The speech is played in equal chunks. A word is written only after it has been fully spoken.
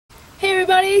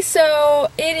Okay, so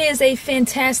it is a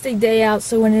fantastic day out,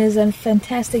 so when it is a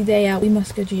fantastic day out, we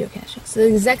must go geocaching. So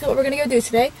that's exactly what we're going to go do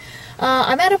today.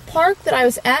 I'm at a park that I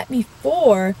was at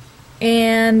before,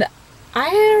 and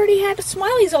I already had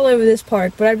smileys all over this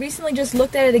park, but I recently just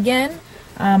looked at it again.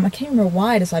 I can't remember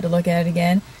why I decided to look at it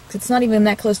again, because it's not even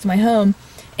that close to my home.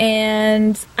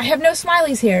 And I have no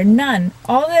smileys here, none.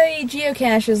 All the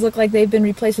geocaches look like they've been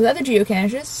replaced with other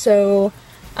geocaches, so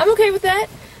I'm okay with that.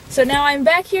 So now I'm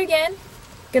back here again,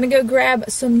 gonna go grab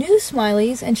some new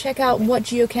smileys and check out what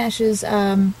geocaches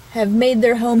have made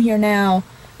their home here now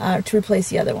to replace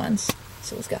the other ones.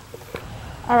 So let's go.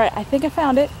 Alright, I think I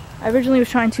found it. I originally was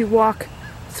trying to walk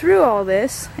through all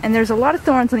this, and there's a lot of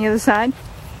thorns on the other side,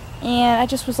 and I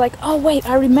just was like, oh wait,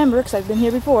 I remember, because I've been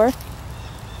here before,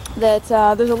 that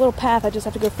there's a little path. I just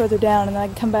have to go further down and then I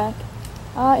can come back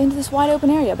into this wide open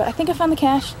area. But I think I found the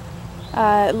cache.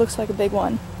 It looks like a big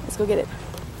one. Let's go get it.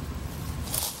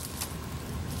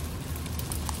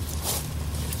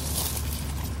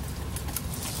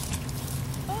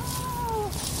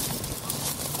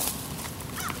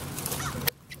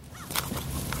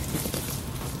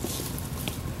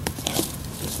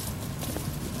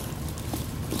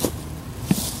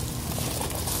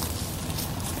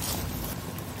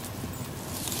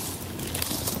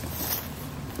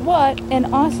 What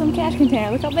an awesome cache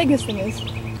container. Look how big this thing is.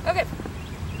 Okay,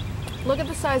 look at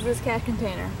the size of this cache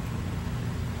container.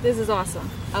 This is awesome.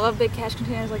 I love big cache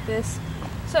containers like this.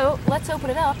 So let's open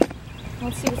it up.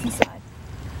 Let's see what's inside.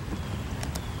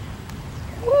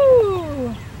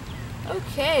 Woo!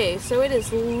 Okay, so it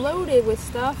is loaded with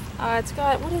stuff. It's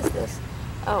got, what is this?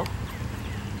 Oh,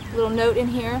 a little note in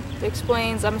here that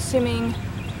explains, I'm assuming,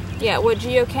 yeah, what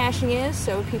geocaching is,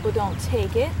 so people don't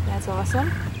take it. That's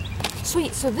awesome.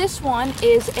 Sweet, so this one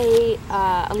is a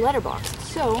letterbox.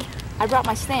 So I brought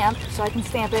my stamp so I can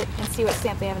stamp it and see what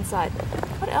stamp they have inside.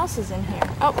 What else is in here?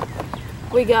 Oh,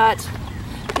 we got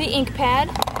the ink pad,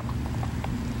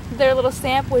 their little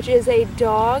stamp, which is a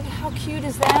dog. How cute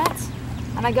is that?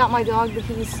 And I got my dog, but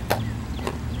he's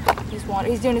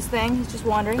doing his thing. He's just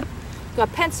wandering. Got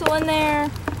a pencil in there.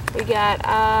 We got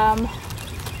I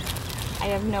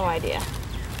have no idea.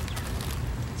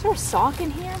 Is there a sock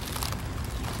in here?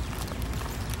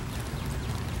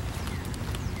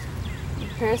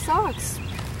 Pair of socks.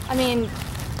 I mean,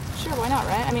 sure, why not,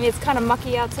 right? I mean, it's kind of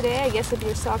mucky out today. I guess if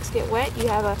your socks get wet, you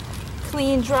have a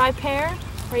clean, dry pair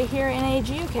right here in a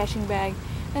geocaching bag.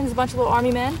 And there's a bunch of little army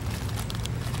men.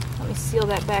 Let me seal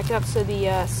that back up so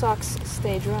the socks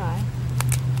stay dry.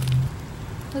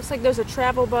 Looks like there's a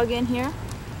travel bug in here.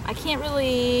 I can't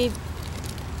really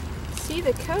see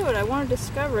the code. I want to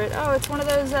discover it. Oh, it's one of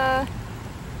those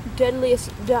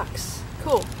deadliest ducks.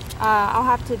 Cool. I'll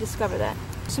have to discover that.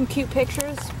 Some cute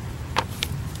pictures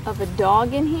of a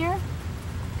dog in here,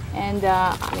 and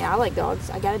I mean, I like dogs.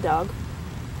 I got a dog.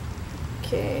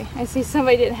 Okay, I see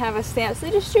somebody didn't have a stamp, so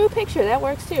they just drew a picture. That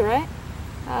works too, right?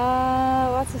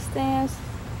 Lots of stamps.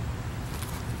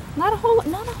 Not a whole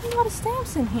lot of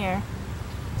stamps in here.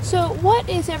 So, what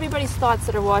is everybody's thoughts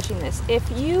that are watching this?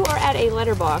 If you are at a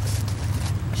letterbox,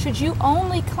 should you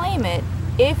only claim it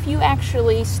if you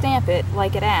actually stamp it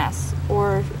like it asks,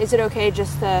 or is it okay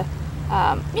just to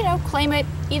you know, claim it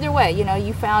either way? You know,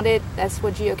 you found it, that's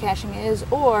what geocaching is.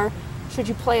 Or should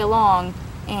you play along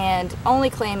and only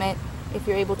claim it if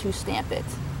you're able to stamp it?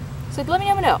 So let me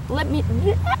know.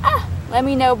 Let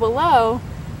me know below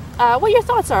what your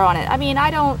thoughts are on it. I mean,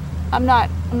 I'm not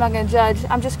going to judge.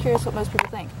 I'm just curious what most people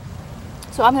think.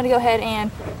 So I'm going to go ahead and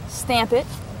stamp it.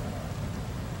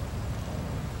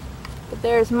 But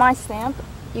there's my stamp.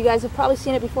 You guys have probably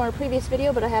seen it before in a previous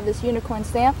video, but I have this unicorn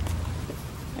stamp.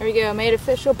 There we go, made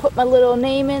official. Put my little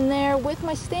name in there with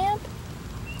my stamp.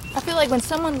 I feel like when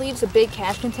someone leaves a big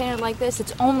cache container like this,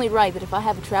 it's only right that if I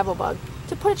have a travel bug,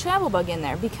 to put a travel bug in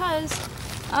there, because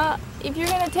if you're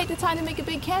going to take the time to make a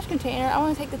big cache container, I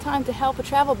want to take the time to help a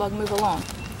travel bug move along.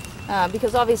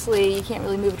 Because obviously you can't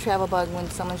really move a travel bug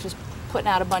when someone's just putting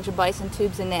out a bunch of bison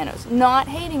tubes and nanos. Not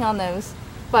hating on those,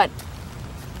 but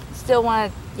still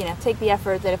want to, you know, take the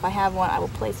effort that if I have one, I will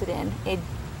place it in a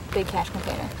big cache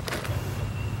container.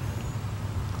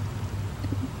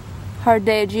 Hard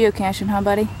day of geocaching, huh,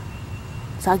 buddy?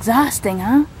 It's exhausting,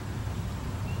 huh?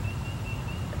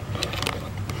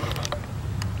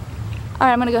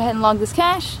 Alright, I'm gonna go ahead and log this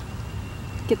cache.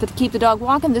 Keep the dog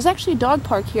walking. There's actually a dog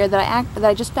park here that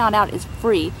I just found out is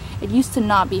free. It used to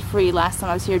not be free last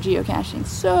time I was here geocaching.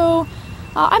 So,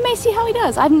 I may see how he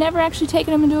does. I've never actually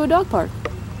taken him into a dog park.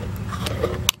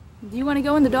 Do you want to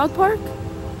go in the dog park?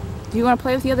 Do you want to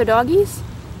play with the other doggies?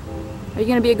 Are you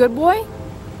gonna be a good boy?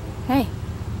 Hey.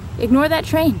 Ignore that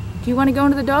train. Do you want to go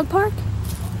into the dog park?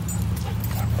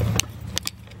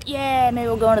 Yeah, maybe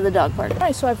we'll go into the dog park.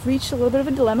 Alright, so I've reached a little bit of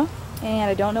a dilemma, and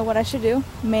I don't know what I should do,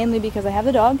 mainly because I have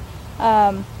the dog.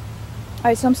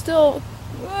 Alright, so I'm still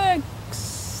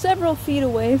several feet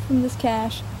away from this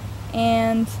cache,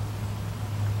 and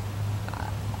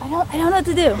I don't know what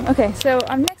to do. Okay, so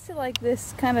I'm next to like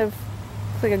this kind of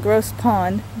like a gross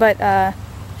pond, but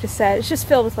just sad. It's just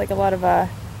filled with like a lot of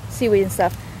seaweed and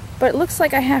stuff. But it looks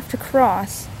like I have to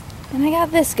cross, and I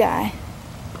got this guy.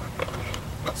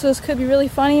 So this could be really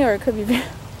funny, or it could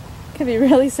be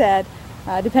really sad,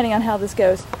 depending on how this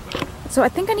goes. So I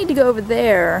think I need to go over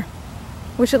there,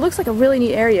 which it looks like a really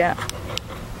neat area.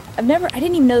 I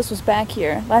didn't even know this was back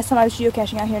here. Last time I was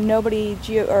geocaching out here, nobody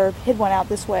hid one out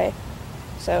this way.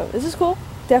 So this is cool.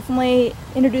 Definitely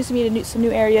introducing me to some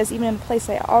new areas, even in a place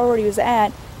I already was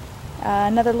at.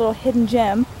 Another little hidden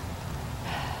gem.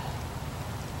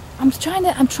 I'm trying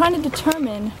to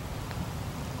determine.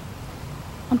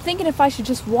 I'm thinking if I should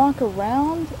just walk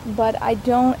around, but I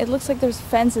don't. It looks like there's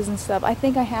fences and stuff. I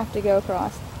think I have to go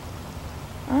across.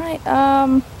 All right.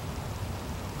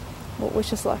 Well,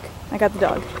 wish us luck. I got the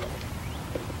dog.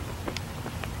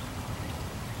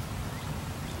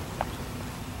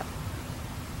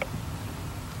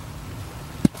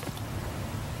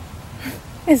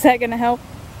 Is that gonna help?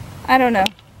 I don't know.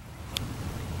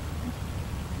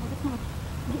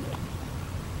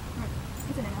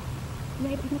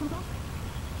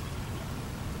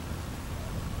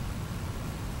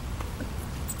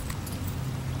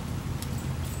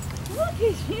 Look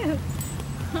at you!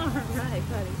 Alright,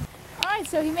 buddy. Alright,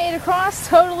 so he made it across,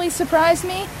 totally surprised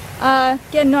me.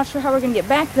 Again, not sure how we're gonna get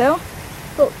back though,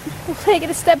 but we'll take it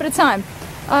a step at a time.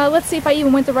 Let's see if I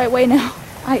even went the right way now.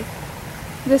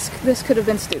 This could have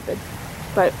been stupid,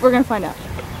 but we're gonna find out.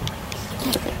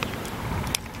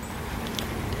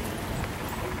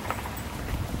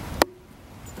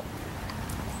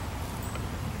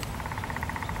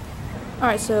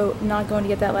 Alright, so not going to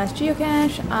get that last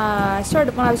geocache. I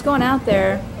started when I was going out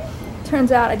there.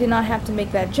 Turns out I did not have to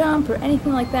make that jump or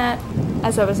anything like that.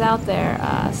 As I was out there,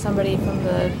 somebody from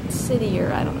the city,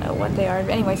 or I don't know what they are,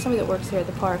 anyway, somebody that works here at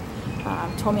the park,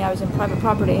 told me I was in private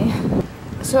property.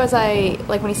 So as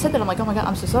when he said that, I'm like, oh my god,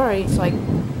 I'm so sorry. So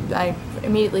I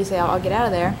immediately say, I'll get out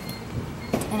of there.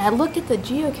 And I look at the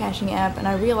geocaching app, and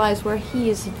I realize where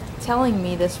he is telling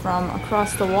me this from,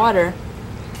 across the water.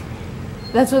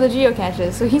 That's where the geocache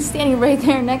is. So he's standing right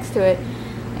there next to it,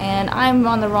 and I'm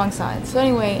on the wrong side. So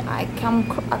anyway, I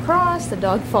come across, the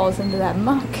dog falls into that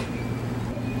muck.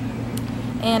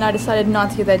 And I decided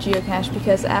not to get that geocache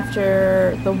because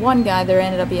after the one guy, there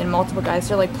ended up being multiple guys.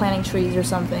 They're like planting trees or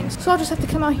something. So I'll just have to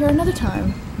come out here another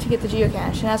time to get the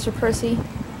geocache. And as for Percy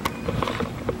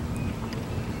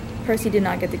did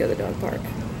not get to go to the dog park.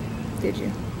 Did you?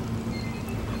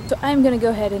 So I'm going to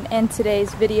go ahead and end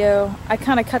today's video. I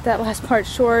kind of cut that last part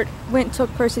short. Went and took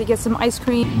Percy to get some ice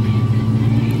cream.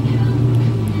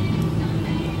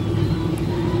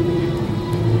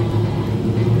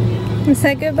 Is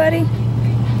that good, buddy?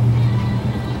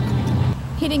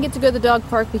 He didn't get to go to the dog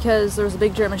park because there was a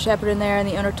big German Shepherd in there, and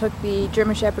the owner took the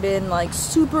German Shepherd in like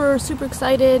super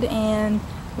excited, and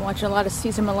I'm watching a lot of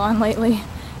Caesar Milan lately,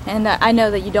 and I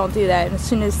know that you don't do that. And as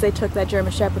soon as they took that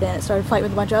German Shepherd in, it started fighting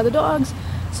with a bunch of other dogs.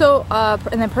 So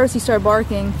and then Percy started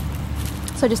barking,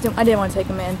 so I didn't want to take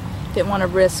him in. Didn't want to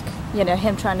risk, you know,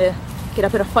 him trying to get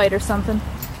up in a fight or something.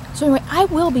 So anyway, I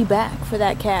will be back for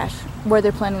that cache where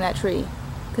they're planting that tree,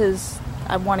 because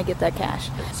I want to get that cache.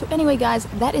 So anyway guys,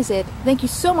 that is it. Thank you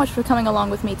so much for coming along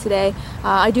with me today.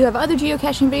 I do have other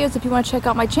geocaching videos if you want to check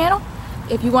out my channel.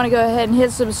 If you want to go ahead and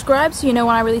hit subscribe so you know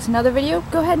when I release another video,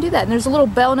 go ahead and do that. And there's a little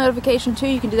bell notification too.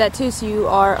 You can do that too, so you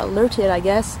are alerted, I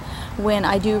guess, when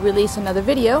I do release another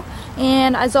video.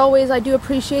 And as always, I do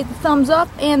appreciate the thumbs up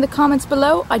and the comments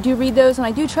below. I do read those, and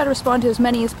I do try to respond to as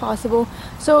many as possible.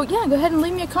 So yeah, go ahead and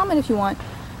leave me a comment if you want.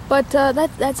 But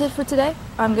that's it for today.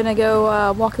 I'm gonna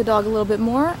go walk the dog a little bit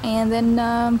more, and then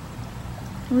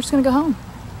we're just gonna go home.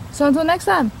 So until next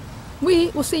time,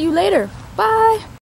 we will see you later. Bye!